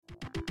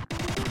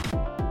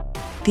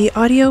The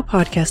audio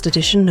podcast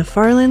edition of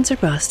Farlands or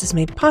Bust is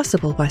made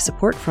possible by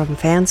support from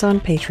fans on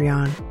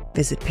Patreon.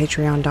 Visit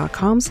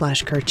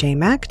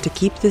patreon.com/KurtJMac to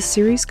keep this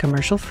series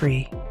commercial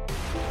free.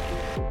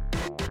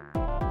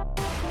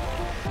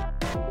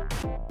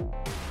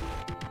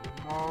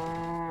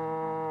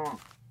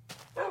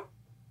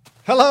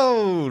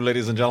 Hello,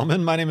 ladies and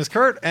gentlemen. My name is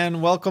Kurt,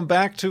 and welcome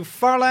back to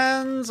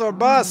Farlands or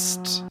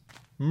Bust.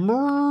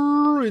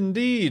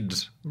 Indeed,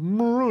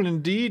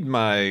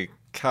 my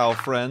cow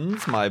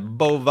friends, my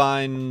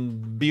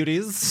bovine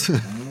beauties.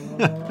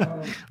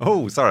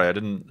 Oh, sorry, I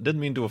didn't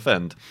mean to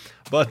offend.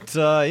 But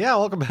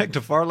welcome back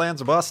to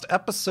Farlands or Bust,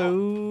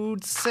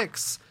 episode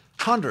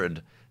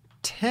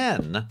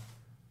 610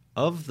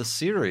 of the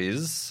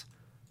series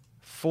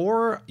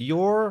for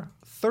your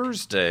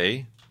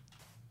Thursday,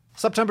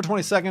 September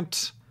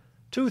 22nd,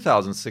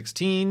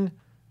 2016,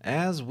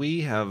 as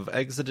we have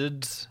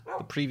exited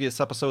the previous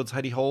episode's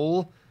hidey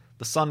hole.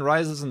 The sun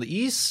rises in the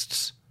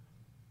east.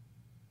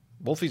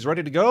 Wolfie's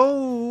ready to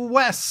go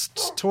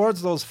west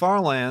towards those far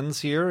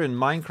lands here in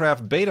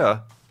Minecraft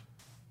Beta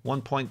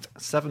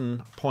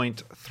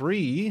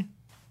 1.7.3,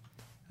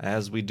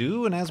 as we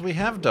do and as we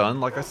have done,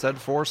 like I said,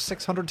 for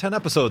 610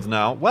 episodes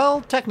now.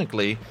 Well,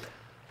 technically,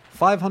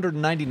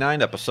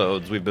 599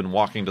 episodes we've been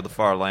walking to the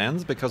far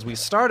lands, because we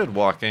started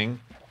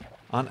walking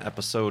on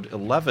episode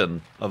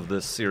 11 of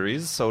this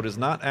series, so it is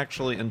not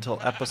actually until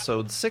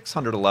episode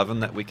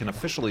 611 that we can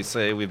officially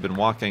say we've been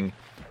walking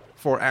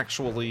for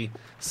actually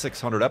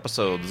 600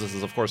 episodes. This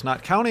is, of course,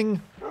 not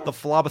counting the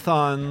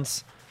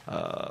Flobathons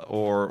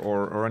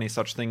or any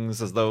such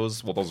things as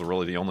those. Well, those are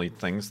really the only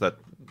things that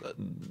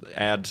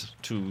add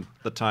to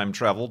the time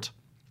traveled.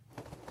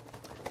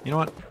 You know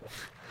what?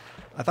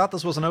 I thought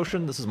this was an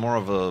ocean. This is more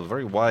of a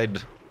very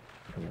wide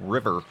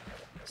river.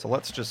 So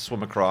let's just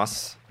swim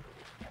across.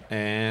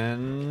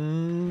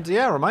 And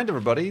remind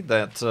everybody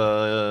that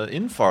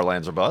in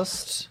Farlands or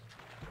Bust,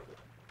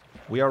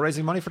 we are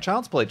raising money for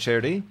Child's Play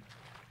charity.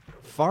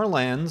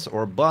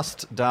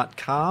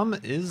 Farlandsorbust.com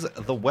is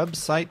the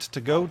website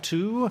to go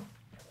to.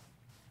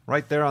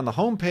 Right there on the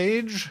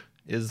homepage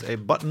is a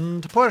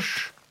button to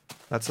push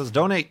that says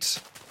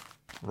donate.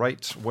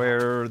 Right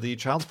where the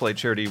Child's Play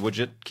charity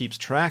widget keeps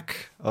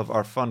track of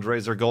our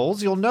fundraiser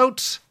goals. You'll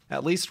note,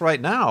 at least right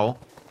now,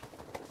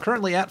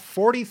 currently at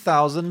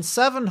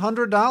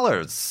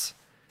 $40,700.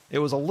 It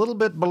was a little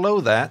bit below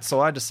that,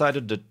 so I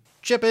decided to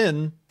chip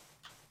in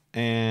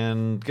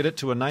and get it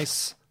to a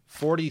nice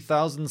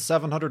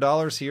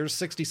 $40,700 here,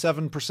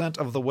 67%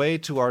 of the way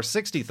to our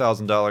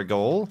 $60,000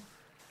 goal.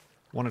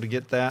 Wanted to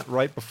get that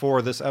right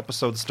before this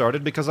episode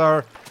started, because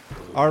our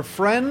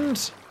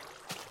friend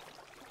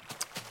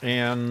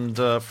and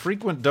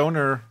frequent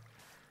donor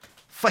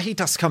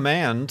Fajitas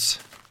Command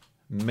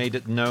made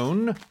it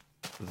known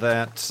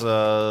that it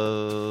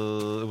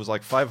was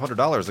like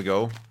 $500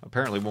 ago,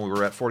 apparently when we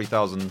were at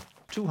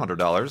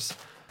 $40,200,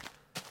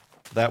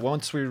 that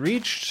once we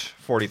reached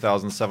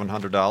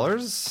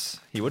 $40,700,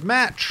 he would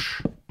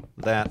match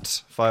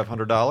that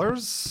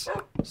 $500.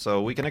 So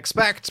we can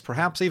expect,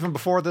 perhaps even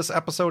before this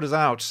episode is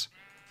out,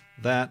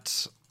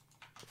 that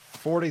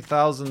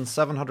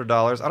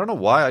 $40,700. I don't know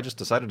why I just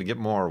decided to get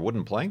more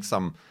wooden planks.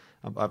 I've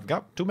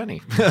got too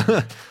many.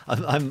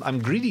 I'm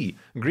greedy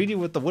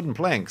with the wooden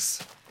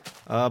planks.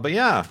 But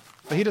yeah,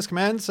 Fajitas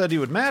Command said he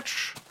would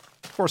match.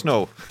 Of course,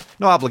 no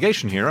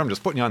obligation here. I'm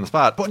just putting you on the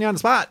spot.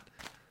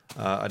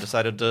 I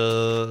decided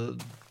to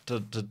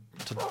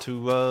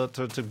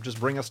just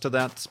bring us to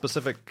that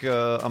specific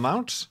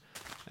amount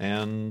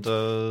and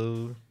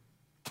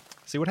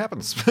see what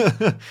happens.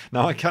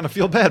 Now I kind of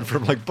feel bad for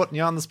putting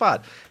you on the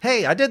spot.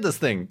 Hey, I did this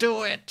thing.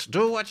 Do it.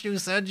 Do what you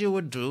said you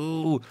would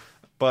do.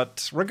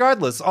 But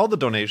regardless, all the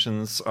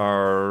donations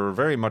are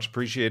very much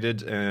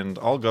appreciated, and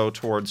all go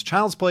towards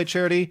Child's Play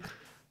charity,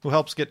 who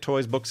helps get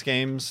toys, books,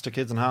 games to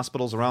kids in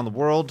hospitals around the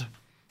world.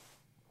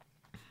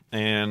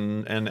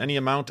 And any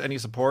amount, any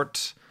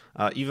support,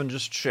 even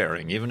just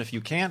sharing. Even if you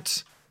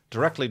can't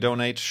directly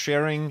donate,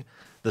 sharing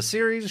the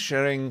series,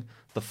 sharing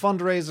the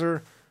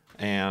fundraiser,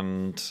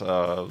 and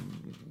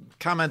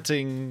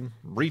commenting,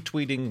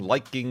 retweeting,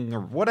 liking, or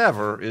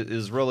whatever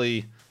is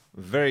really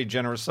very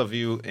generous of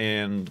you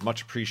and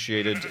much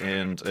appreciated,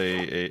 and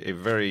a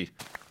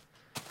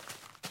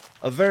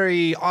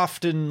very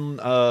often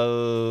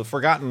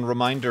forgotten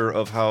reminder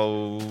of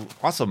how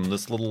awesome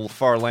this little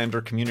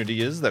Farlander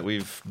community is that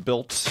we've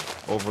built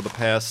over the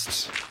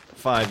past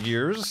 5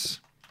 years.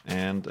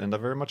 And I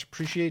very much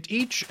appreciate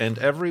each and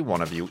every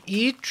one of you.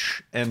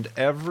 Each and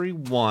every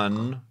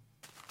one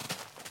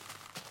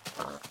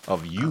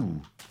of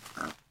you.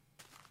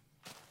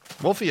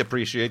 Wolfie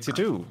appreciates you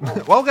too.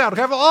 Oh God,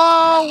 careful!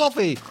 Oh,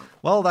 Wolfie!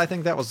 Well, I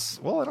think that was...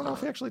 Well, I don't know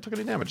if he actually took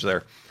any damage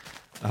there.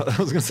 I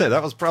was going to say,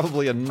 that was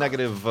probably a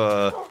negative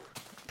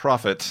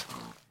profit,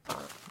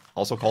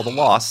 also called a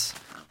loss,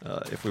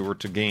 if we were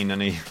to gain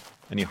any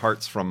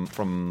hearts from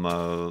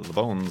the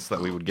bones that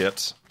we would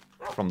get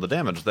from the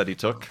damage that he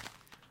took.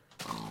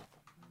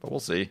 But we'll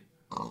see.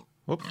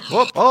 Whoop,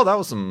 whoop. Oh, that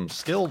was some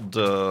skilled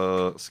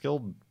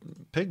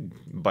pig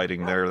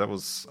biting there. That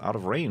was out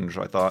of range,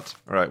 I thought.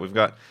 All right, we've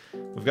got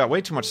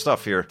way too much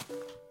stuff here.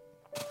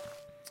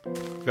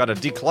 We've got to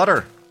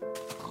declutter.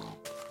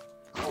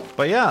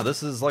 But yeah,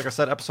 this is, like I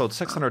said, episode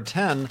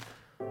 610.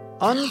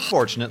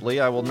 Unfortunately,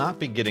 I will not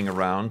be getting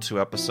around to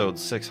episode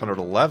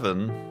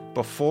 611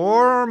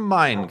 before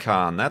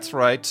Minecon. That's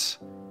right.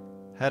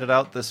 Headed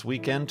out this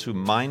weekend to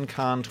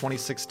Minecon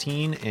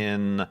 2016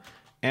 in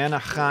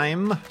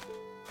Anaheim,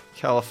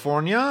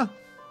 California.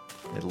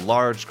 A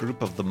large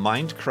group of the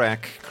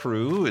Mindcrack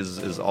crew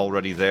is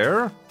already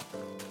there.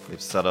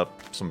 They've set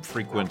up some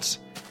frequent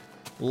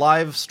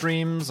live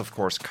streams. Of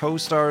course,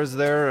 Co-Star is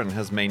there and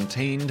has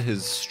maintained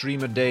his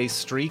stream-a-day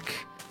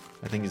streak.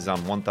 I think he's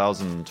on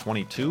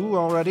 1022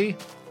 already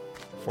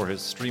for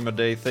his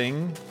stream-a-day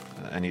thing.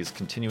 And he's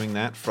continuing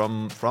that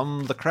from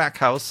the crack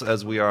house,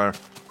 as we are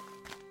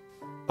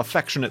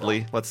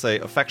affectionately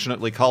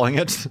calling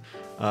it,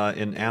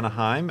 in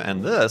Anaheim.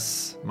 And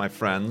this, my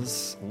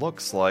friends,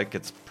 looks like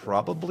it's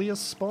probably a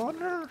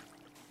spawner?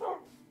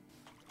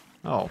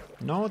 Oh,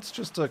 no, it's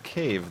just a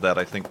cave that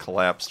I think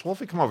collapsed.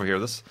 Wolfie, come over here.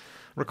 This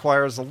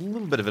requires a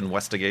little bit of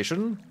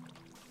investigation.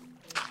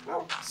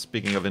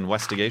 Speaking of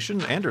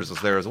investigation, Anders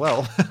is there as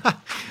well.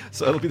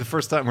 So it'll be the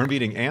first time we're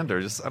meeting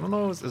Anders. I don't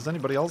know, is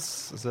anybody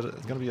else? Is it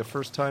going to be a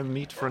first time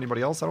meet for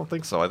anybody else? I don't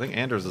think so. I think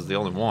Anders is the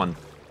only one.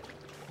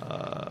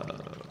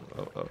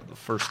 The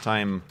first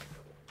time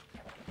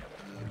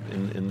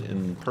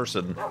in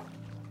person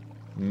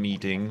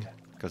meeting,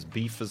 because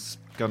Beef is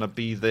going to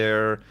be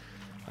there.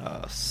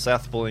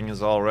 Sethbling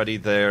is already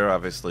there.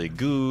 Obviously,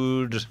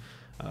 Good,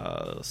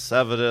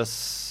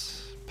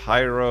 Sevidus,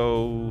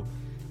 Pyro.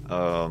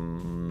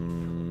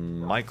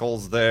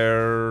 Michael's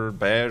there,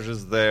 Baj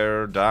is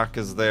there, Doc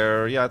is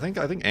there. Yeah, I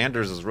think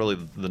Anders is really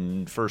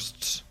the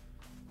first,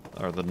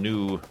 or the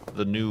new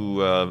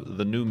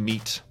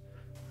meat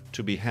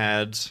to be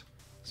had.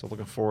 So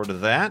looking forward to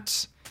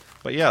that.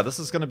 But yeah, this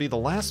is going to be the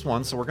last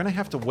one, so we're going to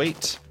have to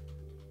wait.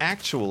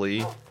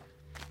 Actually,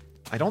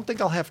 I don't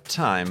think I'll have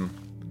time,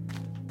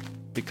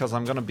 because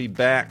I'm going to be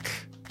back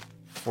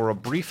for a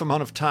brief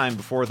amount of time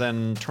before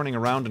then turning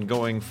around and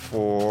going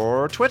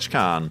for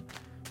TwitchCon,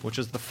 which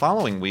is the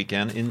following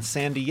weekend in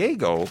San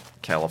Diego,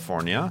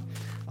 California.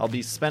 I'll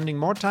be spending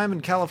more time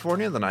in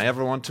California than I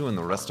ever want to in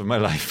the rest of my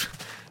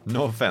life.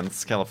 No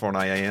offense,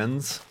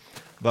 Californians.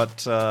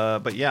 But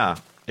yeah,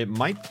 it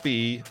might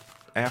be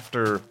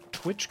after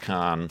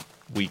TwitchCon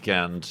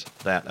weekend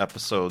that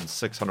episode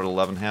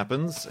 611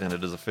 happens, and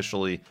it is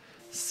officially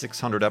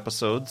 600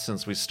 episodes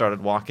since we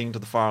started walking to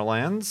the far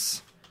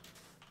lands.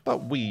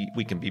 But we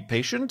can be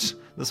patient.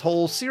 This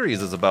whole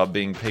series is about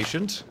being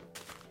patient.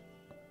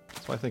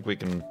 So I think we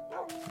can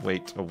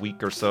wait a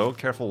week or so.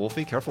 Careful,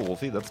 Wolfie. Careful,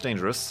 Wolfie. That's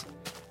dangerous.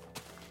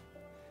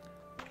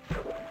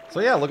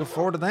 So yeah, looking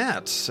forward to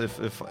that.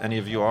 If any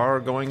of you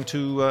are going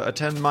to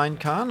attend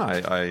Minecon,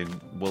 I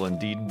will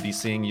indeed be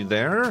seeing you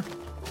there.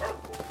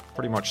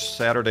 Pretty much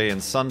Saturday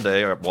and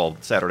Sunday. Well,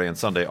 Saturday and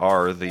Sunday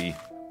are the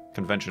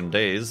convention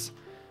days.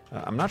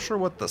 I'm not sure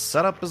what the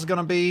setup is going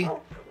to be.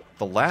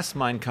 The last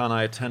Minecon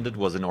I attended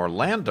was in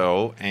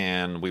Orlando,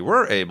 and we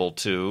were able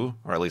to,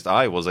 or at least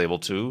I was able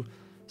to,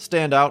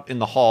 stand out in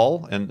the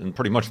hall, and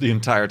pretty much the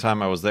entire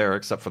time I was there,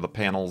 except for the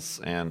panels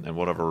and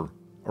whatever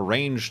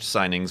arranged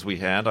signings we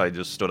had, I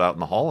just stood out in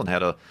the hall and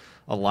had a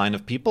line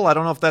of people. I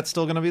don't know if that's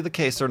still going to be the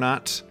case or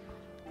not.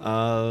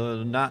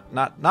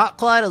 Not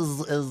quite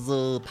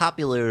as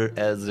popular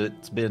as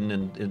it's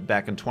been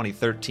back in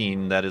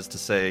 2013. That is to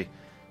say,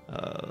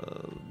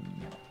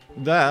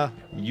 the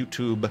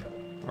YouTube,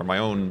 or my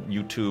own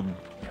YouTube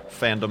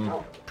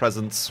fandom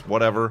presence,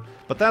 whatever.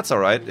 But that's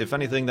alright. If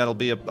anything, that'll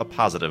be a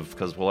positive,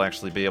 because we'll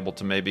actually be able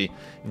to maybe,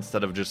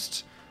 instead of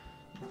just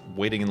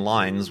waiting in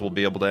lines, we'll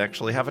be able to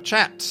actually have a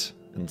chat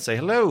and say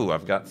hello. I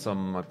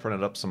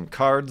printed up some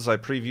cards I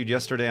previewed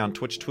yesterday on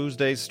Twitch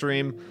Tuesday's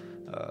stream.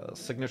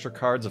 Signature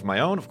cards of my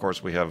own. Of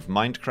course, we have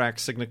Mindcrack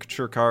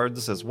signature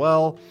cards as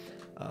well,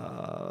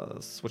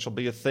 which will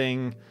be a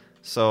thing.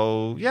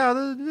 So, yeah,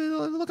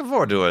 looking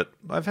forward to it.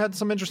 I've had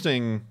some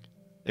interesting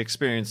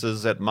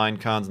experiences at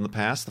Minecons in the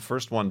past. The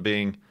first one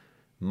being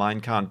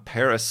Minecon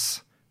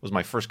Paris was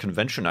my first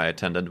convention I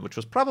attended, which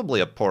was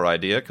probably a poor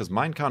idea, because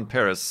Minecon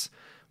Paris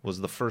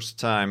was the first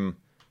time,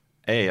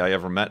 I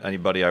ever met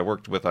anybody I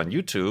worked with on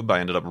YouTube. I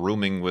ended up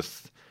rooming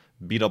with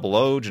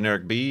BOO,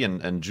 Generic B,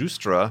 and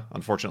Justra.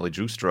 Unfortunately,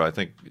 Justra, I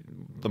think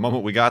the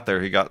moment we got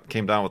there, he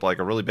came down with like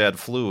a really bad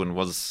flu and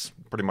was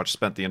pretty much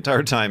spent the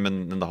entire time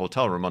in the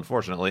hotel room,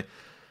 unfortunately.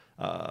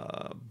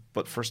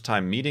 But first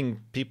time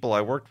meeting people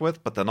I worked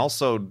with, but then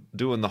also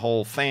doing the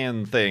whole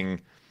fan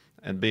thing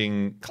and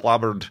being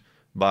clobbered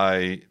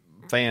by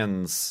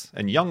fans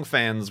and young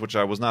fans, which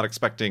I was not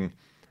expecting.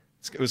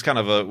 It was kind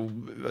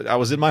of I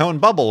was in my own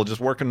bubble, just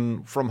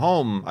working from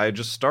home. I had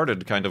just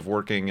started kind of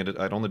working, and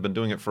I'd only been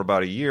doing it for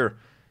about a year.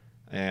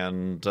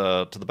 And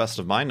to the best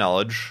of my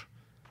knowledge,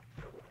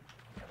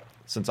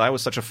 since I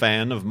was such a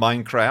fan of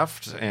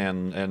Minecraft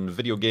and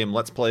video game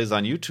Let's Plays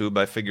on YouTube,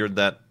 I figured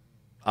that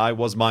I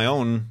was my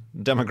own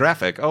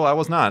demographic. Oh, I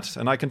was not,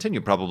 and I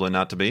continue probably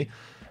not to be.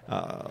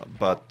 So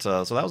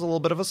that was a little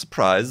bit of a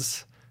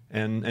surprise,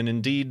 and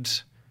indeed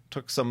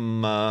took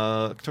some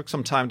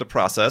time to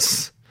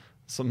process,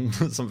 some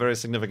very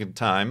significant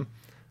time.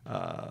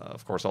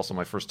 Of course, also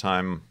my first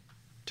time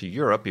to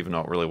Europe, even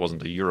though it really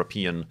wasn't a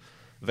European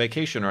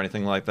vacation or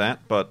anything like that.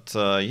 But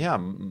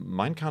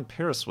Minecon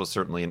Paris was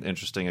certainly an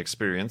interesting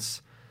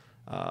experience.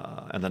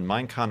 And then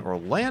Minecon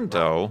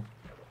Orlando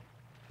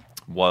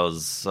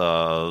was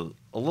a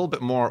little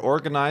bit more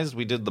organized.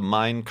 We did the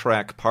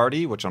Minecrack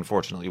party, which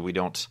unfortunately we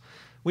don't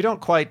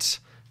quite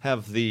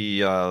have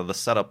the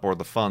setup or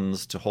the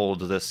funds to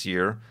hold this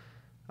year,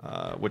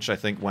 which I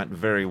think went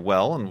very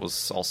well and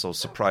was also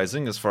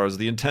surprising as far as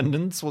the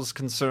attendance was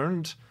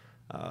concerned.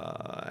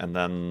 And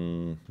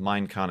then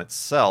Minecon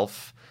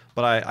itself.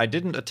 But I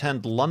didn't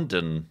attend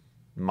London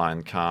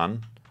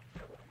Minecon,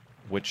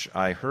 which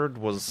I heard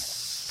was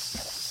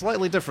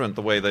slightly different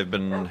the way they've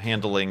been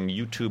handling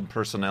YouTube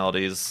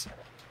personalities,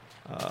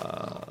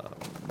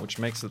 which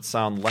makes it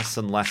sound less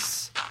and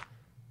less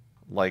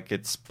like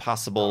it's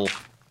possible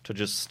to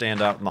just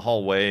stand out in the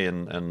hallway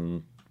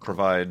and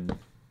provide,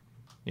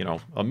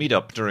 a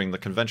meetup during the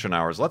convention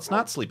hours. Let's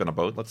not sleep in a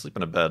boat, let's sleep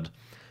in a bed.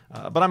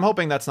 But I'm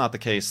hoping that's not the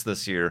case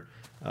this year,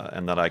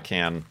 and that I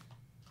can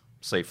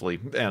safely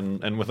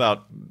and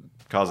without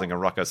causing a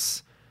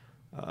ruckus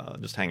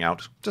just hang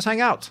out. Just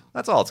hang out.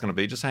 That's all it's going to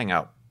be. Just hang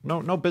out.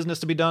 No business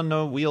to be done.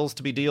 No wheels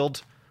to be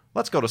dealed.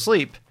 Let's go to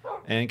sleep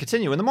and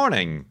continue in the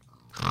morning.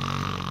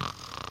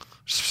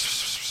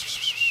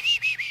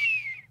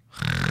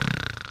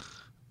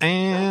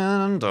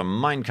 And a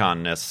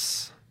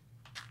Minecon-ness.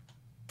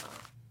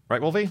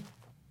 Right, Wolfie?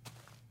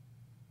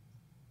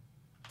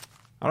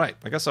 All right,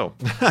 I guess so.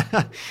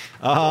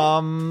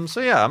 I'm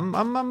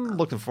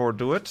looking forward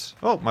to it.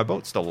 Oh, my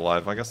boat's still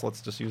alive. I guess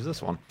let's just use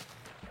this one.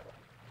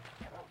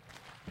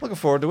 Looking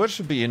forward to it.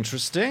 Should be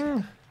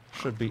interesting.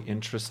 Should be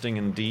interesting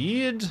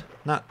indeed.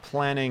 Not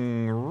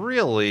planning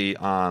really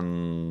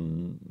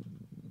on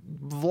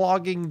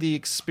vlogging the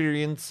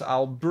experience. I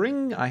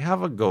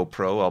have a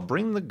GoPro. I'll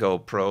bring the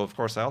GoPro. Of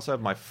course, I also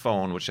have my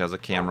phone, which has a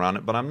camera on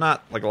it, but I'm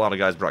not like a lot of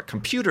guys brought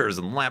computers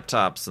and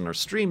laptops and are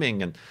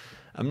streaming, and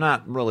I'm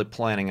not really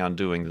planning on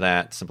doing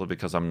that simply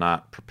because I'm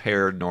not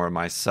prepared, nor am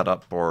I set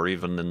up or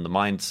even in the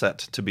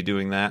mindset to be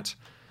doing that.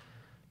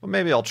 But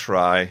maybe I'll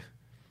try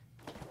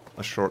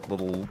a short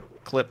little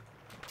clip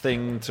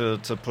thing to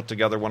put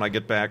together when I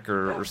get back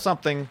or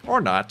something,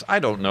 or not. I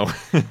don't know.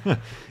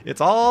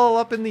 It's all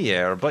up in the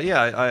air. But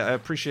yeah, I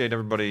appreciate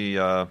everybody,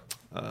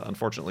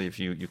 unfortunately, if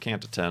you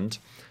can't attend,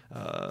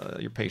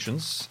 your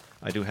patience.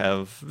 I do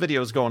have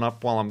videos going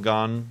up while I'm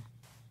gone.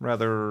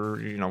 Rather,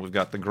 we've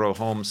got the Grow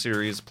Home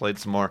series, played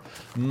some more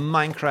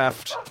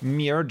Minecraft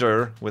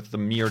Mjorder with the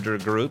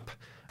Mjorder group.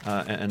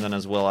 And then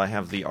as well, I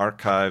have the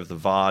archive, the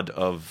VOD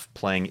of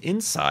playing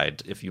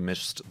Inside. If you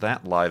missed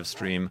that live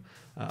stream,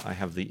 I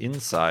have the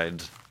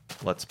Inside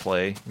Let's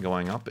Play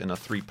going up in a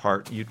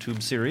 3-part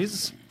YouTube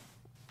series.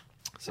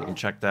 So you can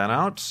check that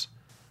out.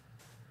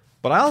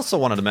 But I also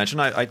wanted to mention,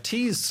 I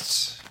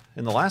teased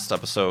in the last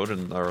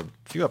episode, or a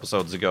few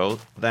episodes ago,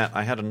 that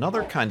I had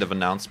another kind of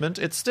announcement.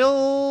 It's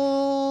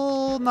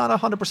still not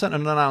 100% an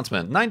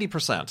announcement,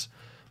 90%.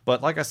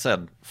 But like I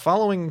said,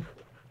 following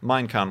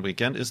Minecon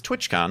weekend is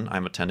TwitchCon.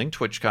 I'm attending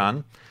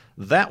TwitchCon.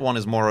 That one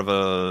is more of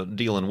a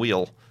deal and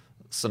wheel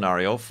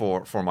scenario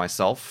for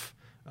myself,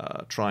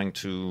 trying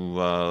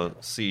to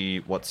see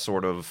what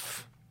sort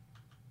of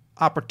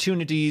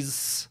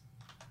opportunities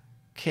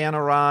can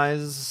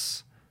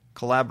arise,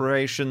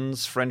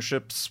 collaborations,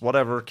 friendships,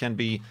 whatever can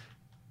be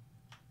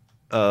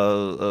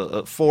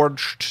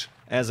forged,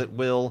 as it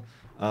will,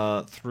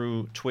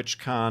 through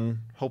TwitchCon.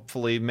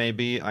 Hopefully,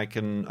 maybe I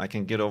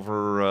can get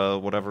over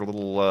whatever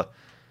little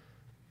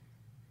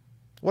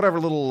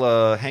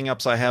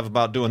hang-ups I have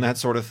about doing that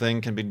sort of thing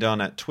can be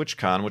done at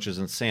TwitchCon, which is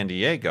in San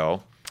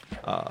Diego.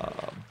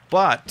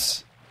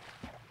 But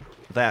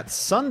that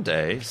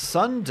Sunday,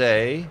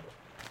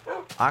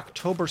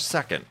 October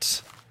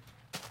 2nd,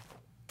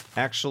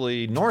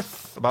 actually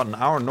about an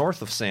hour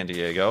north of San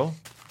Diego,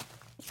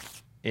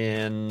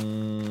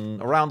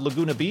 around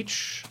Laguna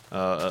Beach,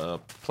 a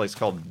place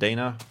called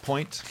Dana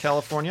Point,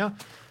 California,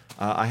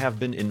 I have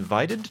been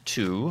invited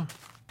to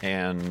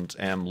and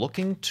am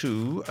looking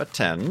to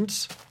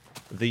attend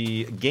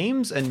the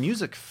Games and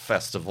Music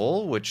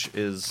Festival, which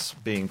is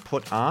being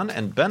put on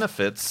and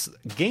benefits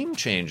Game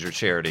Changer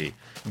Charity.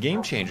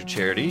 Game Changer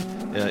Charity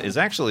is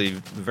actually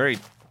very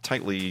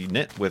tightly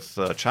knit with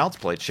Child's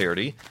Play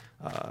Charity.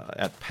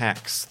 At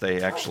PAX,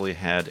 they actually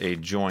had a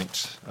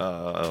joint,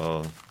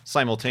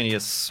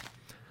 simultaneous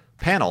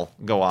panel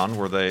go on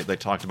where they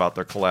talked about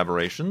their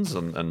collaborations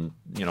and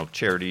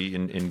charity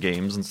in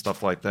games and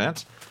stuff like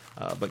that.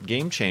 But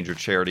Game Changer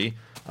Charity,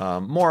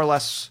 more or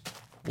less,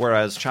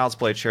 whereas Child's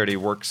Play Charity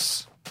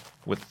works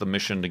with the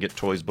mission to get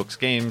toys, books,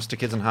 games to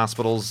kids in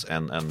hospitals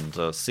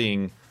and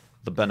seeing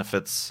the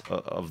benefits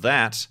of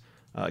that,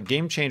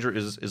 Game Changer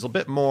is a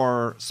bit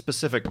more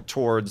specific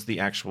towards the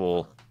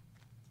actual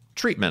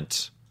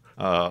treatment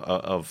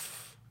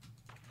of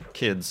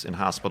kids in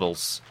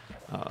hospitals.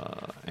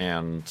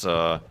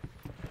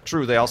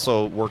 True, they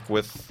also work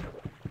with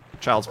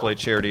Child's Play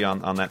charity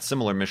on that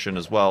similar mission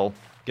as well,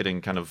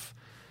 getting kind of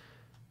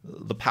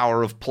the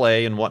power of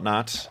play and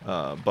whatnot.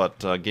 But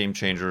Game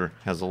Changer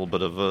has a little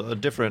bit of a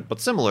different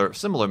but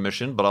similar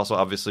mission, but also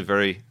obviously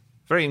very,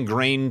 very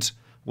ingrained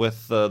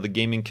with the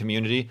gaming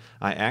community.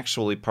 I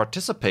actually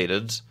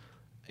participated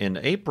in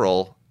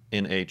April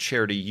in a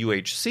charity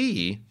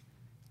UHC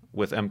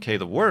with MK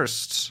the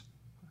Worst,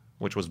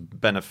 which was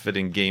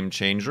benefiting Game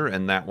Changer,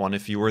 and that one,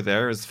 if you were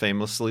there, is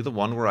famously the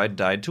one where I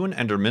died to an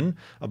Enderman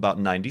about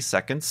 90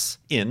 seconds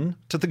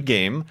into the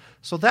game,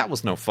 so that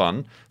was no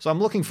fun. So I'm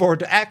looking forward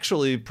to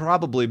actually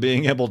probably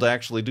being able to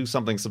actually do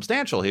something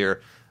substantial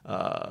here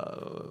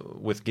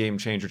with Game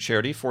Changer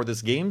charity for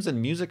this Games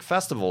and Music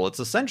Festival. It's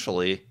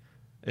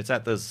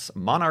at this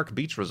Monarch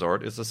Beach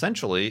Resort. It's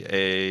essentially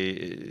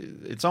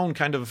its own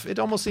kind of, it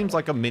almost seems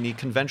like a mini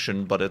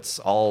convention, but it's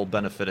all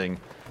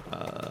benefiting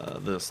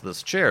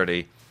this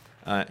charity.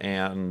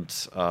 And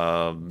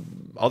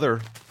other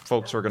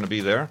folks are going to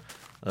be there.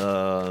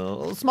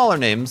 Smaller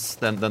names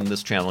than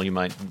this channel you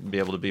might be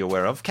able to be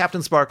aware of.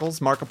 Captain Sparkles,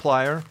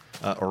 Markiplier,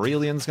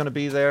 Aurelian's going to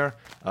be there.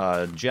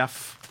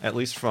 Jeff, at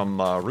least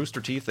from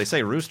Rooster Teeth. They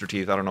say Rooster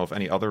Teeth. I don't know if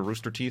any other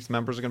Rooster Teeth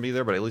members are going to be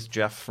there, but at least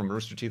Jeff from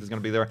Rooster Teeth is going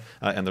to be there.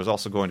 And there's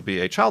also going to be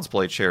a Child's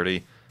Play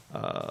charity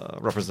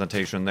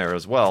representation there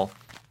as well.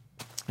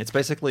 It's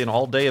basically an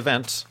all-day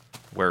event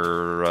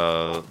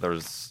where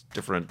there's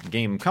different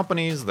game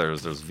companies,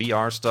 there's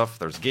VR stuff,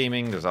 there's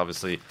gaming, there's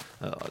obviously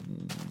a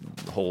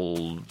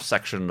whole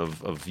section of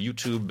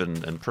YouTube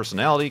and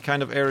personality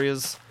kind of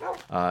areas.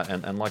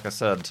 And like I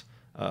said,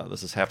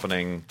 this is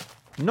happening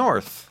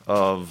north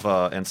of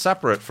and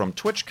separate from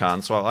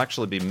TwitchCon, so I'll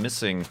actually be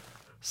missing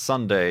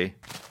Sunday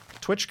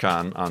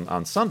TwitchCon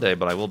on Sunday,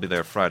 but I will be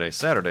there Friday,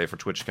 Saturday for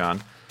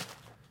TwitchCon.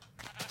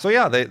 So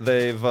yeah,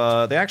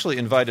 they actually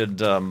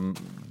invited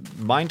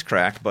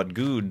Mindcrack, but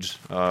Good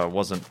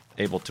wasn't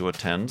able to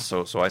attend,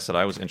 so I said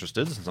I was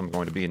interested since I'm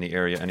going to be in the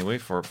area anyway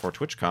for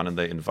TwitchCon, and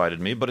they invited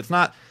me. But it's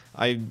not.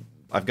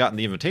 I've gotten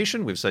the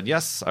invitation. We've said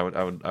yes. I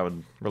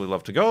would really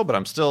love to go, but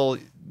I'm still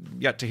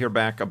yet to hear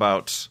back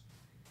about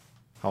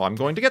how I'm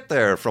going to get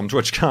there from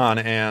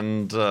TwitchCon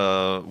and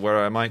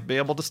where I might be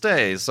able to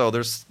stay. So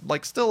there's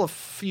still a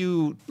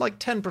few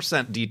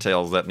 10%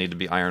 details that need to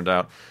be ironed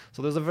out.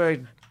 So there's a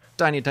very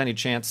tiny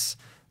chance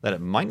that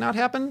it might not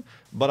happen,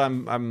 but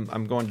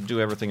I'm going to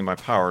do everything in my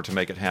power to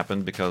make it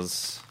happen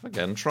because,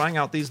 again, trying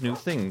out these new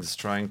things,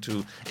 trying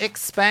to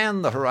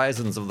expand the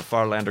horizons of the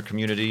Farlander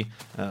community,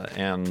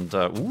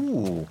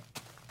 ooh,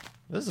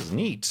 this is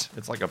neat.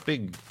 It's like a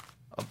big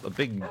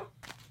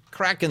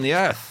crack in the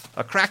earth.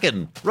 A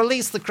kraken.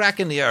 Release the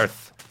crack in the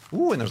earth.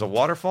 Ooh, and there's a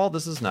waterfall.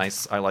 This is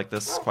nice. I like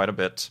this quite a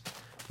bit.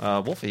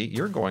 Wolfie,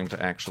 you're going to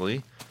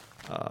actually,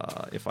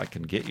 if I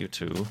can get you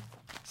to,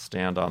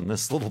 stand on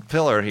this little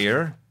pillar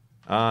here.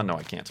 No,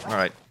 I can't. All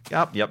right.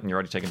 Yep, and you're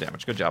already taking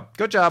damage. Good job.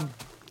 All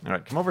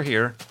right, come over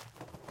here.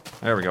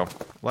 There we go.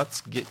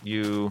 Let's get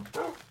you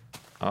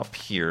up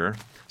here.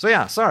 So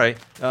yeah, sorry.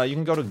 You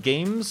can go to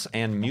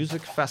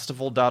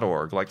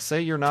gamesandmusicfestival.org.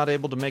 Say you're not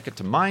able to make it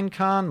to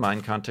Minecon.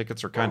 Minecon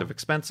tickets are kind of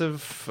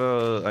expensive.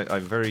 I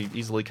very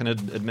easily can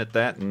admit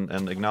that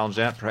and acknowledge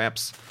that.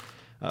 Perhaps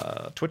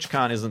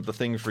TwitchCon isn't the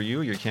thing for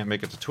you. You can't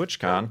make it to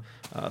TwitchCon.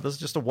 This is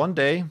just a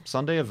one-day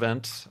Sunday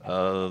event.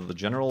 The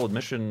general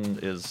admission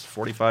is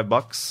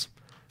 $45,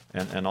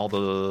 and all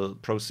the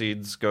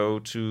proceeds go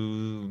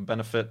to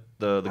benefit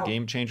the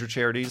Game Changer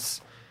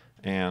charities.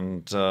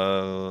 And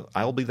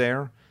I'll be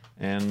there,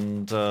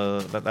 and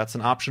that's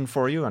an option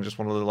for you. I just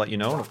wanted to let you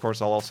know. And of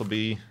course, I'll also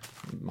be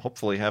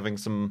hopefully having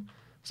some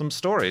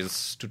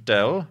stories to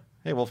tell.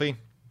 Hey, Wolfie.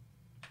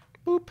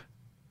 Boop.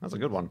 That's a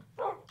good one.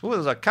 Ooh,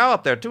 there's a cow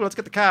up there, too. Let's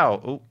get the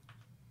cow. Ooh,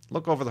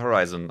 look over the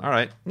horizon. All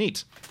right,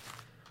 neat.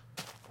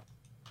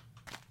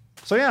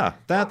 So yeah,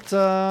 that's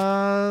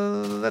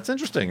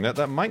interesting.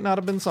 That might not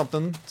have been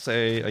something,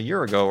 say, a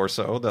year ago or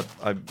so, that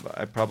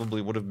I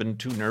probably would have been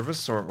too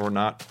nervous or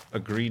not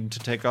agreed to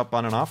take up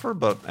on an offer.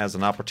 But as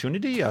an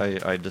opportunity,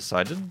 I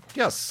decided,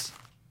 yes,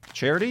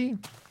 charity,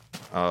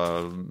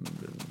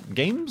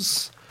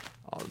 games.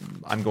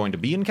 I'm going to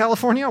be in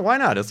California. Why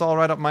not? It's all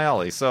right up my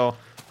alley. So.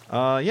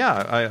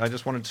 I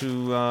just wanted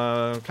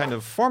to kind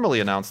of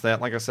formally announce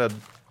that. Like I said,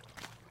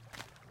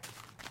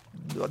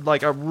 I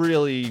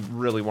really,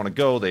 really want to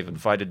go. They've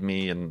invited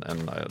me, and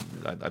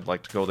I'd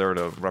like to go there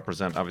to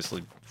represent,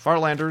 obviously,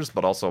 Farlanders,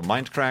 but also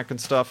Mindcrack and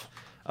stuff.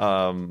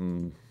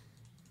 But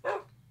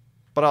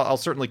I'll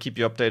certainly keep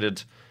you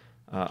updated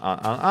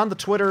on the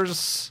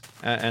Twitters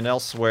and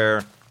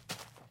elsewhere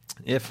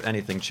if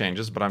anything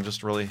changes. But I'm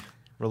just really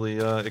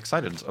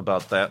excited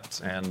about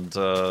that, and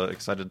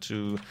excited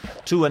to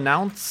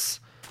announce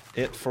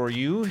it for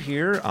you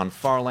here on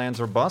Farlands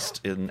or Bust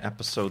in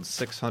episode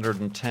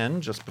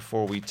 610, just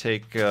before we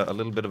take a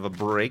little bit of a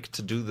break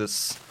to do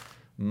this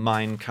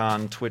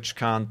Minecon,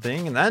 TwitchCon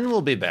thing, and then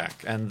we'll be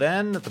back. And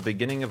then at the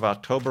beginning of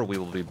October, we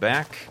will be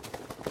back.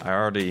 I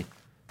already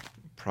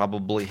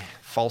probably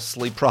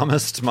falsely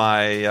promised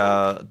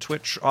my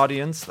Twitch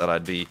audience that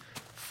I'd be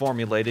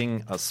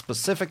formulating a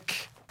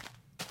specific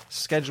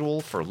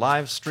schedule for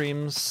live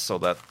streams so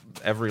that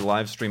every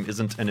live stream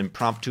isn't an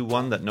impromptu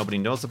one that nobody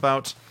knows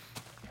about.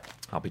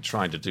 I'll be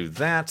trying to do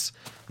that.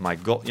 My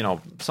goal,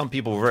 some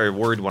people were very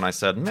worried when I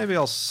said, maybe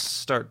I'll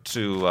start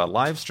to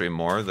live stream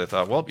more. They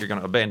thought, well, you're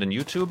going to abandon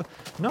YouTube?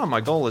 No,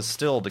 my goal is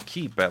still to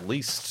keep at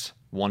least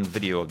one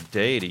video a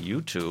day to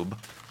YouTube.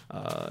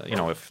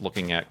 If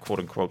looking at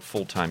quote-unquote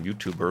full-time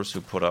YouTubers who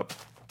put up,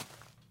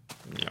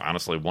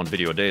 honestly, one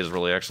video a day is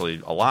really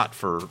actually a lot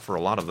for a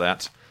lot of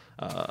that.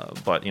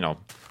 But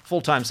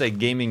full-time, say,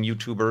 gaming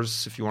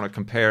YouTubers, if you want to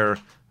compare,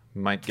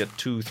 might get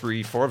 2,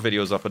 3, 4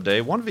 videos up a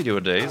day. 1 video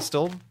a day is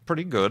still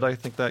pretty good. I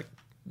think that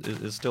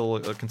is still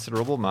a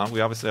considerable amount. We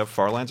obviously have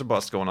Farlands or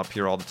Bust going up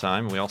here all the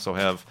time. We also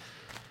have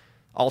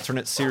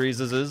alternate series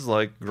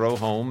like Grow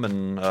Home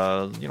and,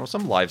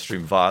 some live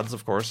stream VODs,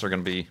 of course, are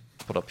going to be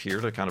put up here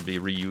to kind of be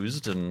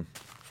reused and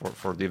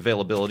for the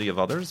availability of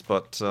others.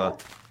 But,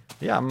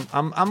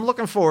 I'm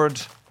looking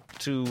forward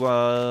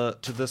to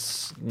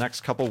this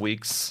next couple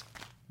weeks.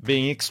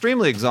 Being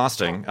extremely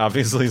exhausting,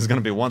 obviously, is going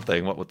to be one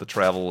thing, what with the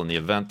travel and the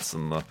events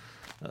and the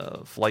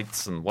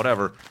flights and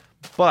whatever,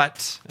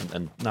 but,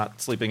 and not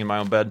sleeping in my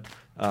own bed,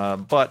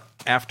 but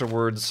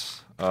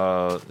afterwards,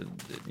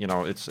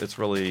 it's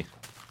really,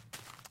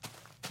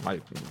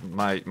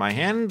 my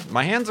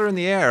hands are in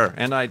the air,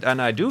 and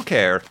I do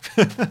care,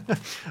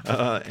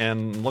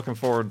 and looking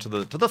forward to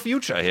the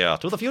future here,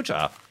 to the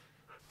future.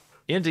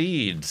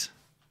 Indeed.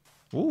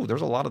 Ooh,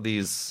 there's a lot of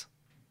these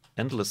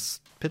endless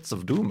pits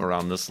of doom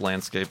around this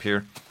landscape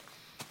here.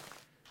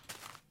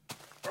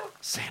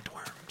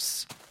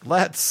 Sandworms.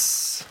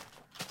 Let's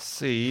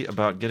see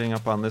about getting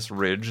up on this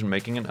ridge and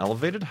making an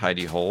elevated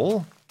hidey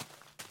hole.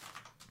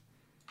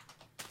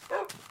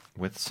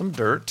 With some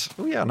dirt.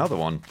 Oh yeah, another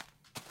one.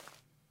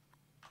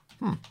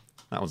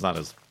 That was not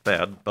as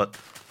bad, but...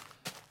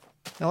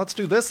 Now let's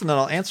do this, and then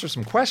I'll answer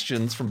some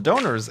questions from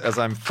donors as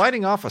I'm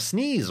fighting off a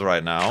sneeze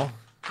right now.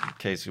 In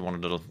case you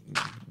wanted to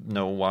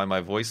know why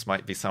my voice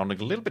might be sounding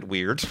a little bit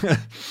weird.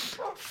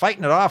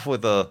 Fighting it off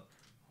with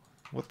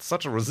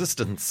such a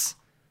resistance.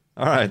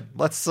 All right,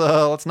 let's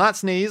not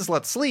sneeze.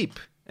 Let's sleep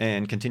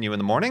and continue in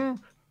the morning.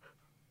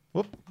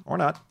 Whoop, or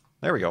not.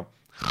 There we go.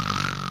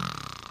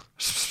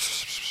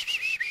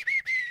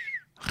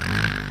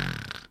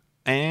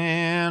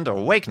 And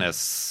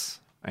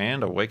awakeness.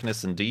 And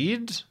awakeness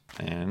indeed.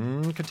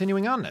 And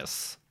continuing on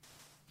this.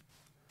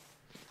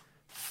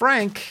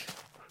 Frank,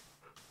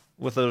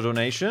 with a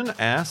donation,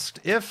 asked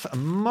if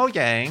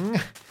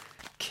Mojang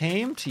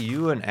came to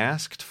you and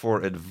asked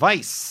for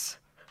advice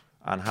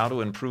on how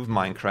to improve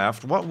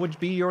Minecraft, what would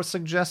be your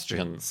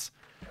suggestions?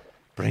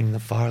 Bring the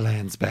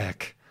Farlands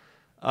back.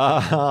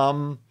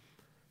 I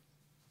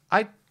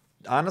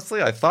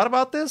thought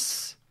about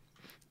this,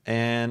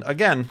 and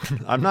again,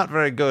 I'm not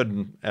very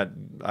good at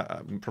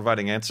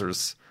providing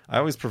answers. I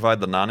always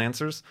provide the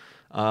non-answers.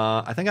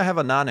 I think I have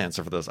a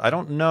non-answer for this. I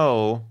don't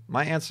know.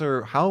 My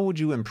answer, how would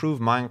you improve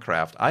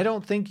Minecraft? I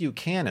don't think you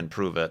can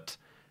improve it.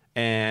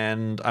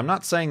 And I'm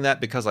not saying that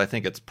because I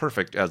think it's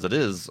perfect as it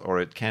is, or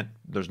it can't,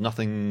 there's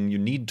nothing you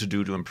need to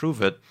do to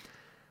improve it.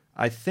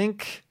 I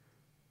think,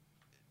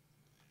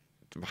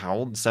 how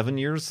old, 7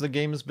 years the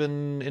game has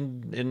been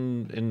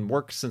in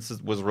work since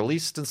it was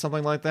released and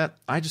something like that.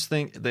 I just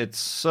think that it's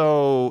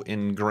so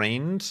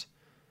ingrained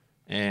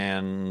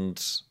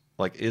and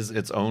is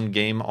its own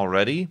game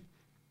already.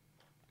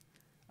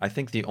 I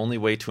think the only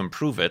way to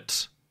improve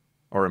it,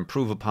 or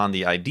improve upon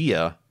the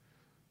idea,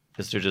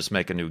 is to just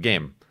make a new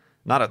game.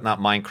 Not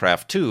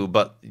Minecraft 2,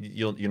 but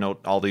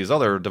all these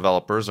other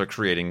developers are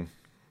creating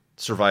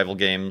survival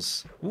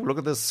games. Ooh, look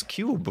at this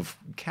cube of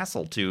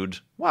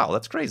Castletude. Wow,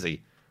 that's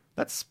crazy.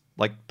 That's,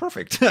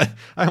 perfect. I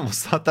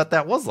almost thought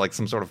that was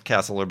some sort of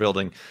castle or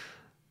building.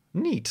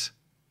 Neat.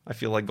 I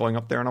feel like going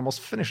up there and almost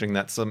finishing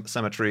that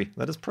symmetry.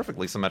 That is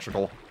perfectly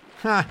symmetrical.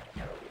 Ha!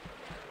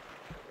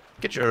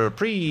 Get your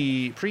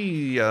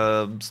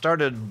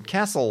started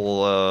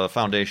castle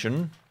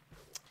foundation.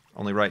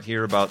 Only right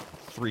here, about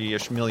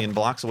 3-ish million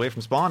blocks away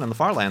from spawn in the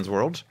Farlands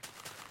world.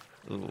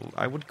 Ooh,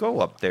 I would go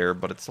up there,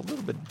 but it's a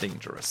little bit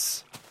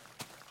dangerous.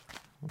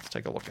 Let's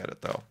take a look at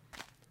it, though.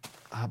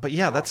 But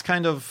yeah, it's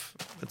kind of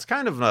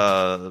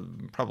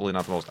probably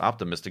not the most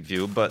optimistic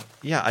view, but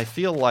yeah, I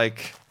feel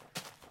like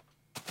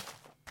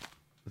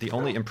the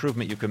only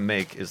improvement you can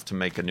make is to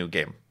make a new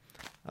game.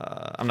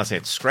 I'm not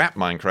saying scrap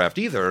Minecraft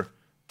either,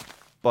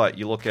 but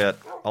you look at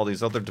all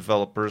these other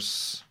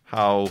developers,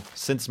 how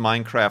since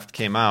Minecraft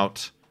came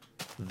out,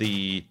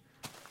 the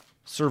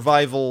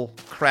survival,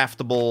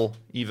 craftable,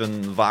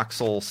 even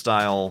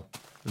voxel-style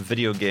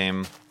video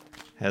game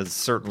has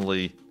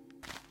certainly...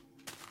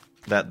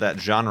 That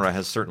genre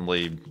has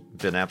certainly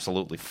been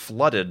absolutely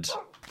flooded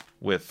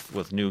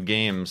with new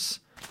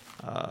games,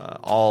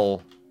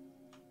 all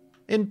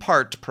in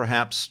part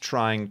perhaps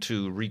trying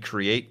to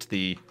recreate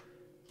the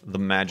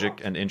magic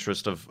and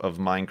interest of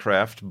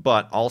Minecraft,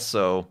 but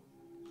also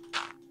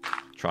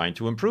trying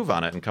to improve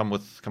on it and come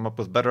up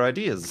with better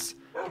ideas.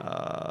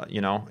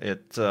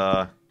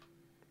 There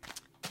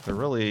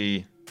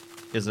really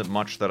isn't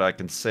much that I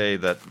can say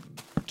that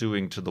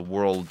doing to the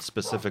world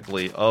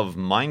specifically of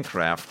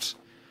Minecraft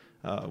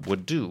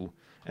would do.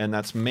 And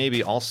that's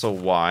maybe also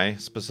why,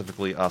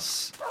 specifically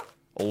us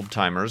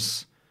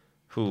old-timers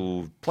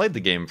who played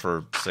the game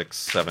for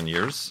 6-7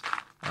 years,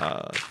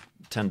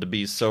 tend to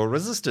be so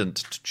resistant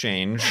to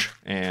change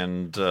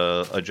and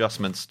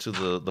adjustments to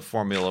the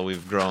formula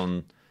we've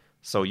grown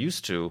so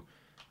used to,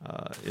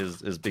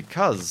 is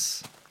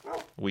because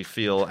we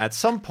feel at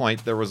some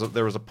point there was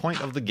a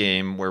point of the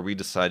game where we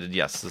decided,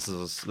 yes, this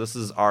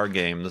is our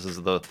game. This is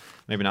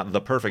maybe not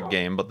the perfect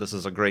game, but this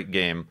is a great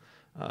game.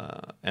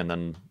 And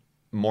then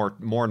more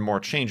and more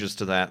changes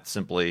to that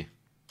simply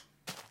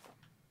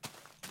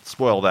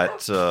spoil that.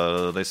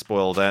 They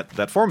spoil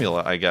that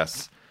formula, I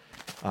guess.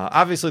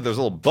 Obviously, there's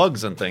little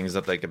bugs and things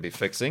that they could be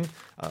fixing.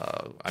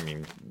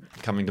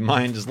 Coming to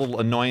mind is little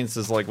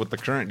annoyances like with the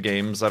current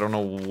games. I don't know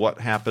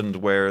what happened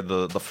where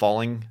the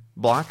falling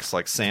blocks,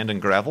 like sand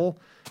and gravel,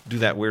 do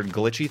that weird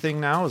glitchy thing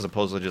now as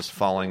opposed to just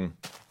falling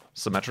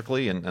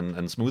symmetrically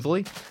and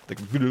smoothly. They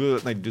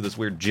do this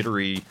weird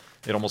jittery.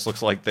 It almost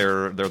looks like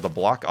they're the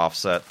block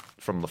offset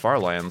from the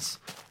Farlands.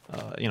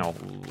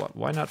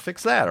 Why not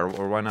fix that?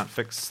 Or why not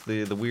fix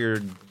the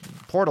weird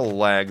portal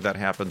lag that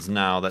happens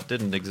now that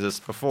didn't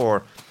exist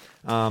before?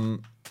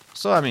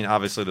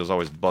 Obviously there's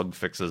always bug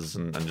fixes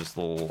and just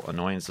little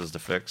annoyances to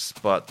fix.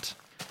 But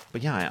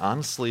yeah,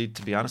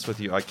 to be honest with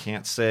you, I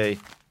can't say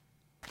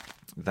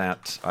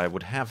that I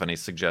would have any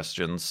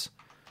suggestions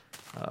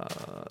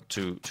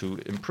to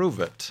improve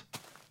it.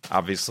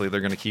 Obviously,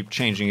 they're going to keep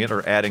changing it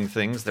or adding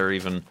things. They're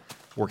even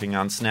working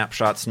on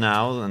snapshots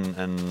now,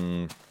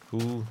 and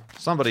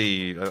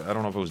somebody, I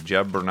don't know if it was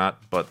Jeb or not,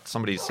 but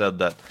somebody said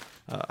that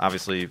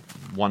obviously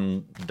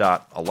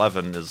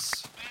 1.11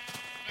 is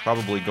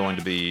probably going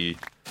to be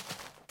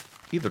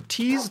either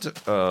teased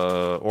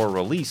or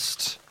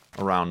released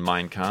around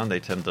Minecon.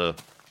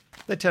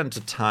 They tend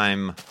to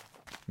time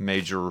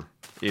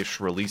major-ish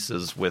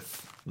releases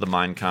with the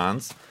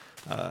Minecons.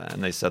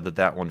 And they said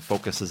that one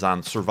focuses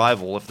on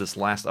survival. If this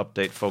last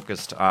update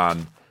focused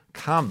on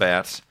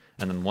combat,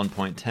 and then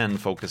 1.10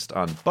 focused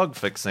on bug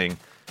fixing,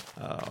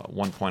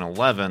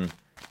 1.11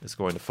 is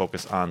going to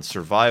focus on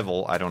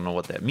survival. I don't know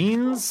what that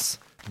means.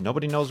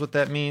 Nobody knows what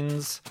that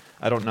means.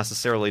 I don't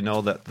necessarily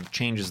know that the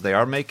changes they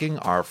are making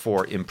are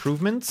for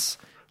improvements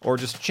or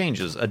just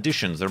changes,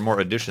 additions. They're more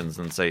additions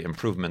than, say,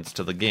 improvements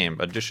to the game.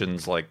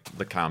 Additions like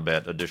the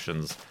combat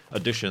additions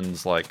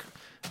like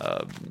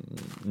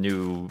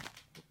new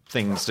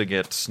things to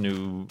get,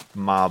 new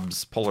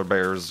mobs, polar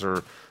bears,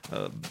 or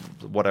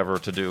whatever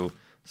to do.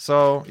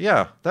 So,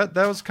 yeah, that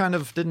was kind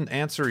of didn't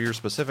answer your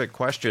specific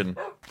question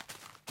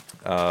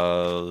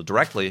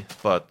directly,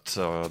 but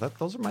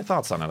those are my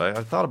thoughts on it.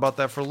 I thought about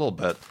that for a little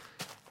bit.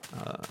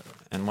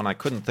 And when I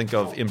couldn't think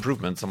of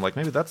improvements, I'm like,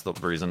 maybe that's the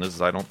reason,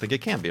 is I don't think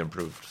it can be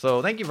improved.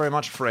 So thank you very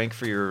much, Frank,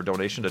 for your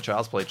donation to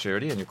Child's Play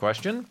Charity and your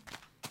question.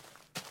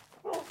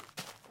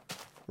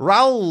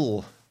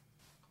 Raul!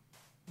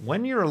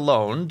 When you're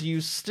alone, do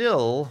you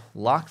still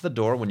lock the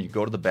door when you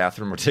go to the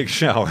bathroom or take a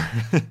shower?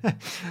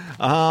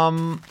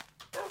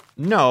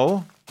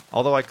 No,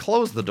 although I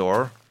close the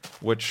door,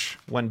 which,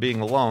 when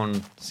being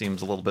alone,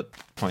 seems a little bit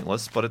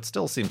pointless, but it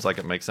still seems like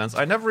it makes sense.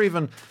 I never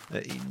even,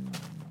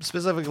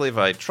 specifically if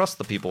I trust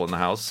the people in the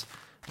house,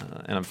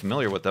 and I'm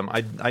familiar with them,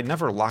 I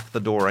never lock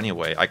the door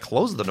anyway. I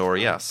close the door,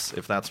 yes,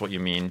 if that's what you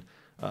mean,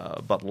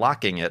 but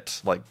locking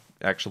it, like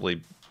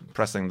actually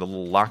pressing the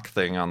little lock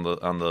thing on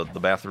the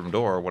bathroom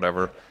door or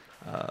whatever,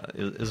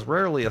 is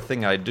rarely a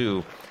thing I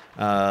do.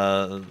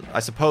 I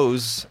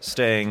suppose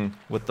staying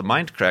with the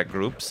Mindcrack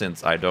group,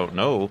 since I don't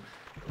know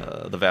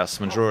the vast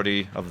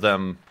majority of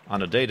them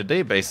on a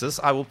day-to-day basis,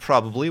 I will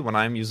probably, when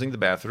I'm using the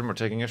bathroom or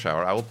taking a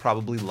shower, I will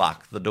probably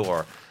lock the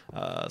door,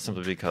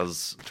 simply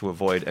because to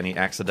avoid any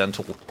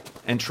accidental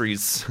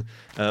entries,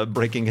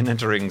 breaking and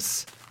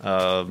enterings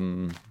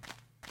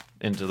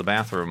into the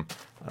bathroom,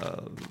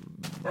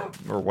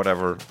 or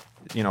whatever.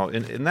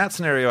 In that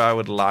scenario, I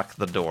would lock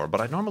the door, but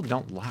I normally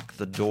don't lock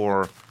the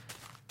door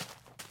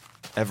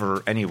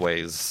ever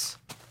anyways,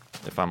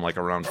 if I'm like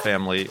around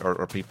family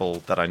or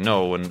people that I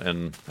know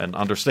and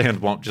understand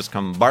won't just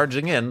come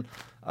barging in.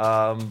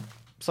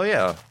 So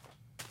yeah,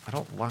 I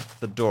don't lock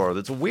the door.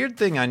 That's a weird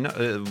thing I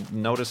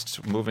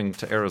noticed moving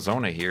to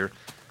Arizona here.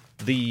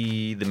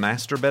 The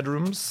master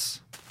bedrooms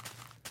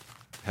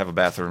have a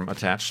bathroom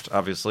attached,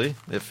 obviously,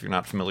 if you're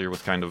not familiar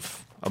with kind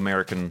of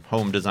American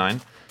home design.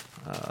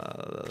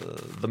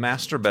 The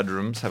master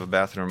bedrooms have a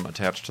bathroom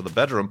attached to the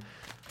bedroom.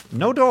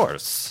 No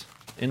doors.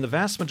 In the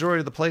vast majority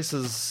of the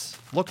places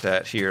looked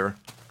at here,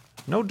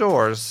 no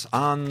doors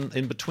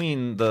in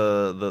between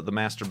the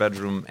master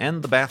bedroom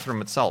and the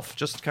bathroom itself.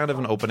 Just kind of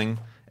an opening,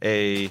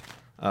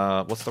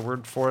 what's the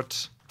word for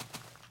it?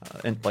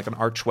 Like an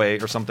archway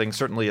or something.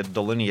 Certainly it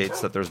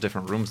delineates that there's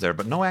different rooms there,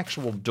 but no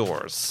actual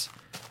doors.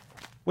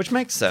 Which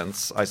makes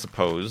sense, I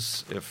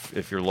suppose,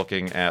 if you're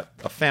looking at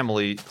a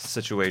family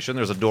situation.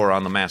 There's a door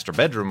on the master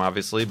bedroom,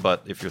 obviously,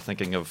 but if you're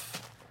thinking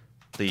of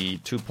the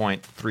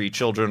 2.3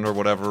 children or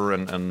whatever,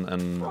 and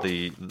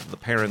the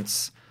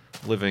parents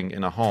living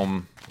in a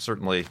home,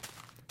 certainly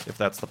if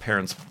that's the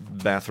parents'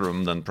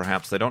 bathroom, then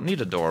perhaps they don't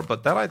need a door.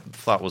 But that I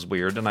thought was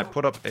weird, and I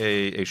put up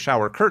a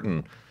shower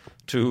curtain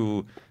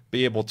to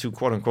be able to,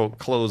 quote-unquote,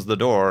 close the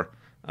door.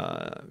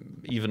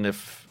 Even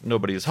if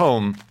nobody is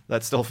home,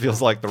 that still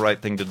feels like the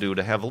right thing to do,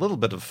 to have a little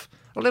bit of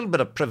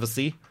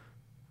privacy,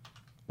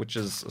 which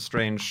is a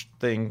strange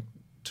thing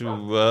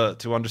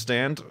to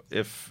understand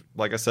if,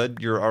 like I said,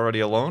 you're already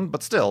alone.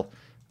 But still,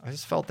 I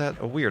just felt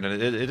that weird,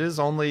 and it is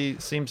only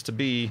seems to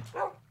be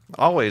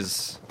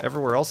always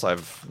everywhere else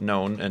I've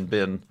known and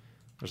been.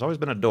 There's always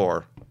been a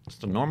door,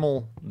 just a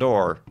normal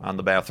door on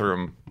the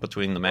bathroom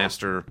between the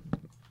master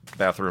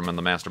bathroom and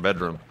the master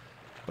bedroom.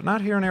 But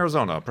not here in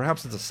Arizona.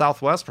 Perhaps it's a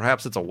Southwest,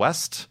 perhaps it's a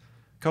West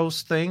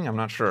Coast thing, I'm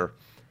not sure.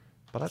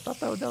 But I thought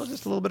that was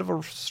just a little bit of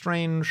a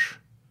strange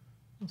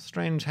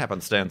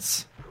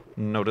happenstance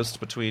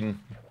noticed between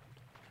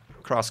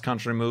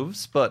cross-country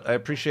moves. But I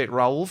appreciate,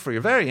 Raul, for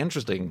your very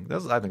interesting...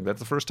 I think that's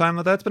the first time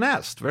that's been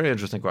asked. Very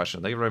interesting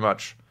question. Thank you very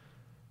much.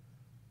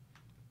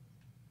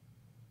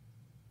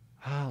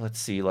 Let's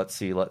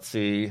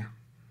see.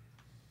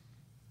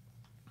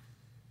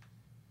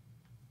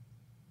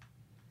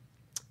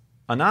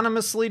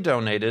 Anonymously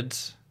donated.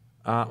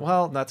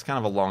 Well, that's kind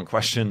of a long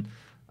question.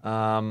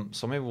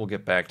 So maybe we'll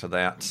get back to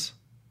that.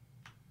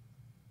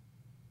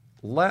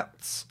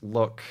 Let's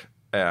look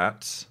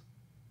at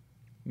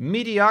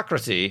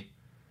mediocrity.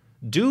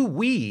 Do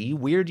we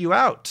weird you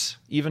out?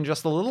 Even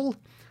just a little?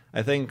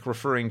 I think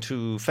referring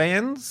to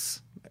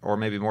fans, or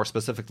maybe more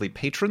specifically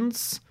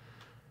patrons.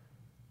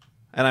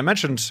 And I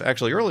mentioned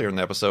actually earlier in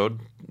the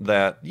episode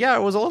that, yeah,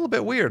 it was a little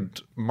bit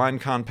weird.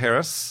 Minecon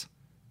Paris,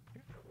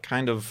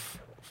 kind of,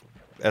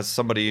 as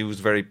somebody who's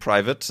very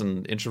private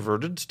and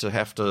introverted, to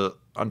have to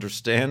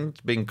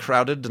understand being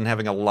crowded and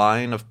having a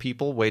line of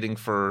people waiting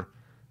for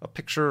a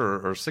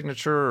picture or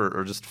signature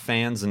or just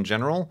fans in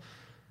general.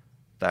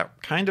 That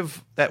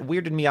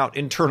weirded me out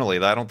internally.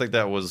 I don't think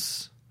that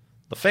was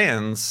the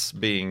fans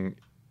being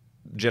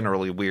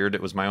generally weird.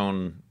 It was my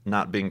own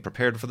not being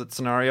prepared for that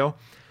scenario.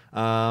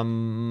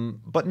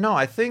 But no,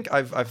 I think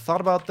I've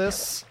thought about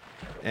this,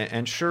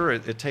 and sure,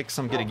 it takes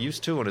some getting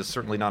used to, and it's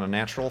certainly not a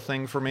natural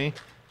thing for me.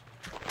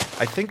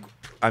 I think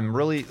I'm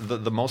really,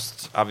 the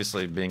most,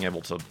 obviously, being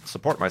able to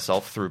support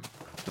myself through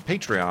the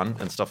Patreon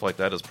and stuff like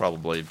that is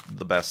probably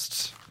the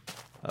best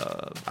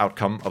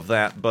outcome of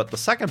that. But the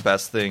second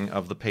best thing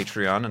of the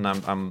Patreon, and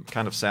I'm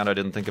kind of sad I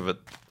didn't think of it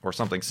or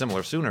something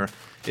similar sooner,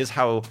 is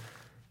how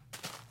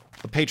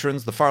the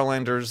patrons, the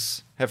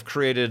Farlanders, have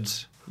created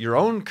your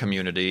own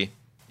community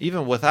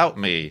even without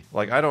me.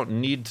 Like, I don't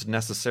need to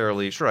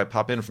necessarily... Sure, I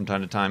pop in from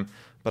time to time,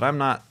 but I'm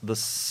not the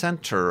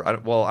center.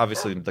 Well,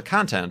 obviously, the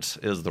content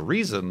is the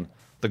reason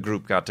the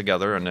group got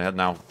together and had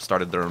now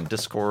started their own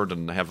Discord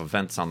and have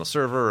events on the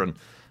server and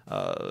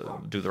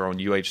do their own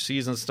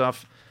UHCs and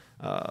stuff.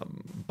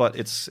 But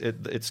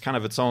it's kind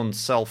of its own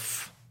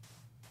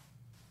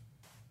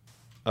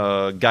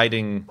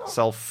self-guiding,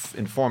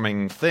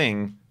 self-informing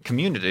thing,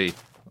 community,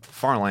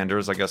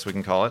 Farlanders, I guess we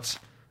can call it.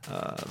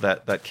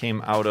 That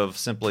came out of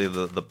simply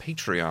the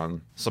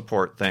Patreon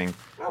support thing,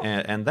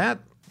 and that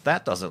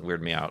doesn't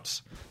weird me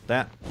out.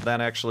 That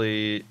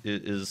actually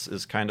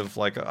is kind of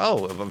like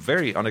a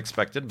very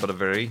unexpected but a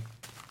very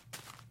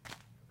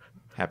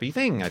happy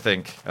thing, I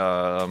think,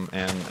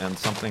 and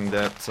something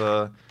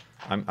that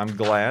I'm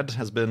glad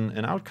has been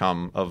an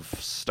outcome of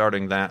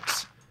starting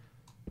that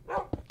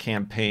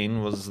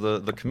campaign was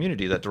the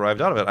community that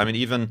derived out of it. I mean,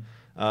 even.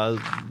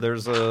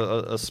 There's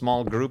a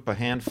small group, a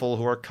handful,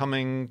 who are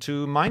coming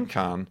to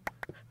Minecon,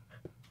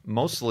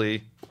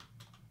 mostly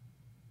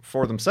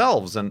for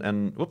themselves,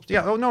 and whoops,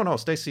 yeah, oh, no,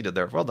 stay seated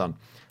there, well done,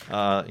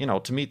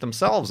 to meet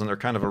themselves, and they're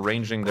kind of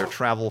arranging their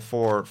travel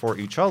for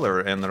each other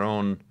and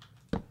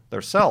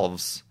their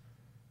selves,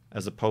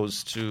 as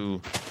opposed to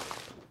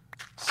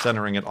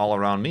centering it all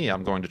around me.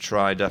 I'm going to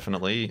try,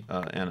 definitely,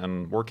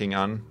 and working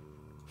on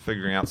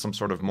figuring out some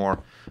sort of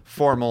more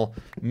formal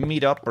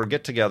meetup or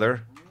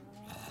get-together.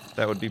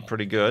 That would be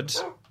pretty good.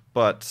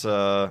 But,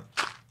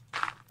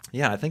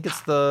 yeah, I think it's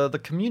the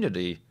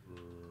community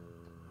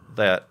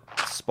that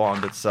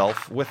spawned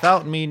itself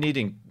without me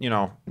needing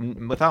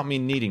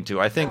to.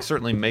 I think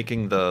certainly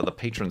making the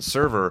patron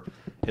server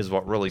is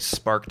what really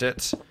sparked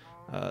it.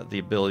 The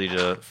ability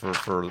for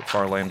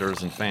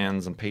Farlanders and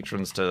fans and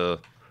patrons to...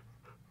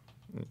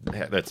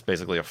 That's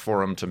basically a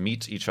forum to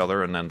meet each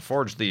other and then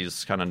forge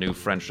these kind of new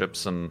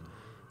friendships and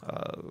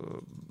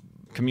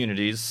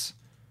communities.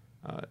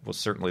 It was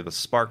certainly the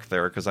spark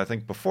there, because I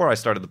think before I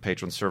started the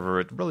patron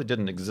server, it really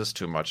didn't exist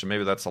too much, and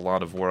maybe that's a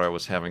lot of where I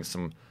was having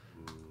some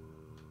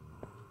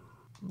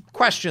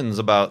questions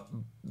about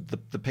the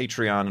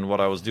Patreon and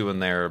what I was doing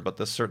there, but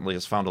this certainly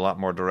has found a lot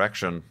more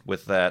direction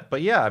with that.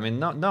 But yeah, I mean,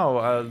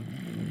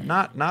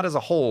 not as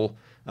a whole.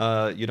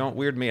 You don't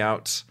weird me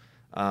out,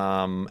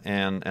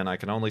 and I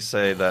can only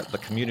say that the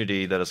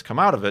community that has come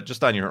out of it,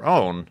 just on your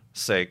own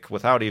sake,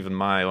 without even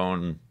my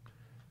own...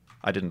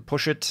 I didn't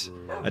push it.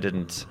 I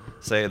didn't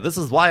say, this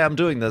is why I'm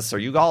doing this, or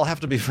you all have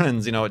to be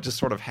friends. It just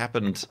sort of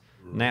happened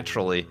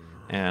naturally.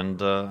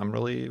 And I'm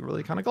really,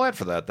 really kind of glad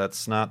for that.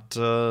 That's not...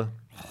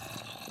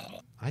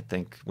 I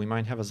think we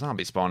might have a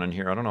zombie spawn in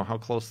here. I don't know how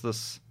close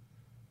this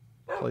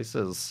place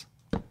is.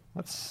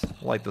 Let's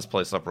light this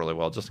place up really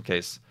well, just in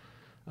case.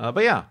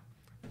 But yeah,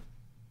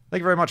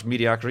 thank you very much,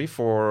 Mediocrity,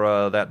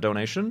 for that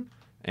donation,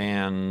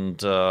 and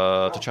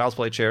to Child's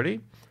Play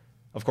Charity.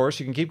 Of course,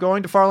 you can keep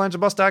going to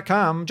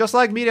farlandsorbust.com, just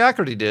like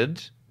Mediocrity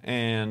did,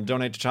 and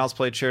donate to Child's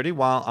Play Charity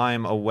while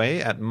I'm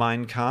away at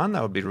Minecon.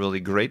 That would be really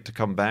great to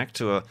come back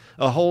to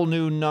a whole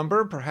new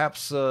number,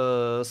 perhaps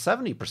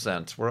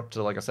 70%. We're up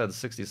to, like I said,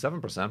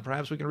 67%.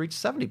 Perhaps we can reach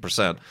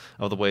 70%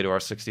 of the way to our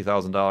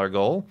 $60,000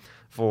 goal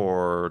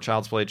for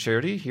Child's Play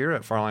Charity here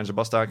at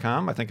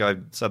farlandsorbust.com. I think I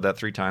said that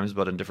 3 times,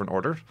 but in different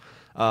order.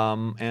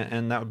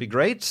 And that would be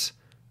great.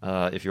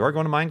 If you are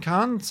going to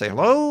Minecon, say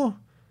hello.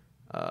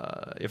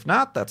 If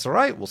not, that's all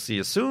right. We'll see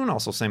you soon.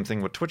 Also, same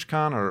thing with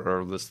TwitchCon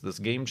or this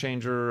Game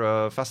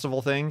Changer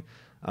festival thing.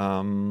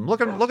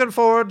 Looking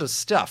forward to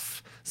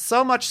stuff.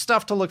 So much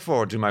stuff to look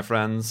forward to, my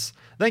friends.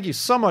 Thank you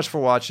so much for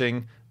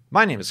watching.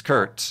 My name is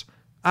Kurt.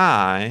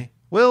 I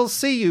will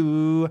see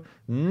you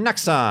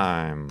next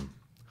time.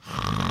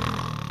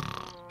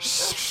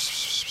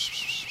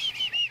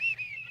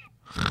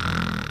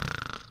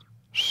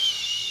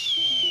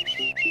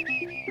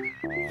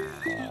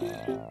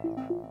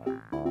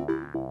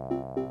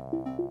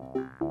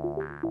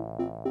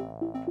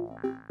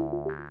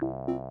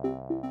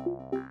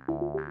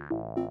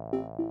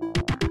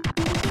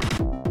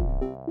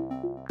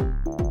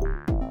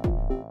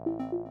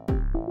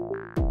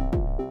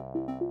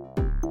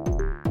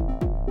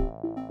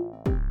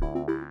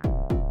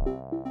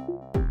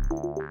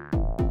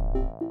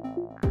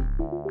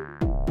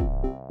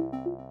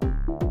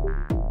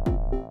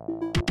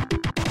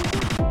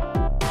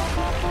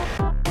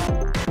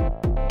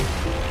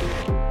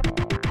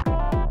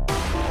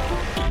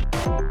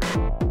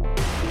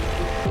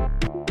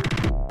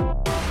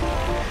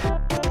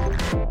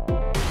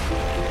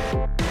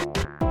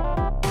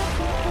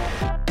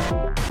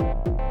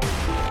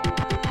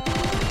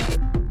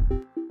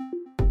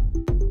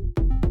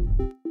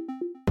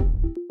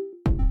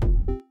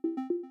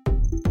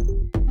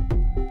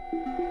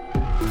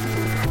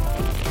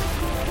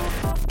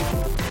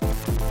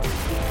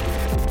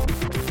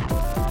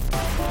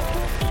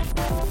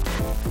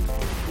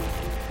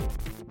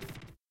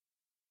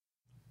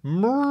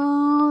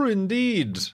 Indeed.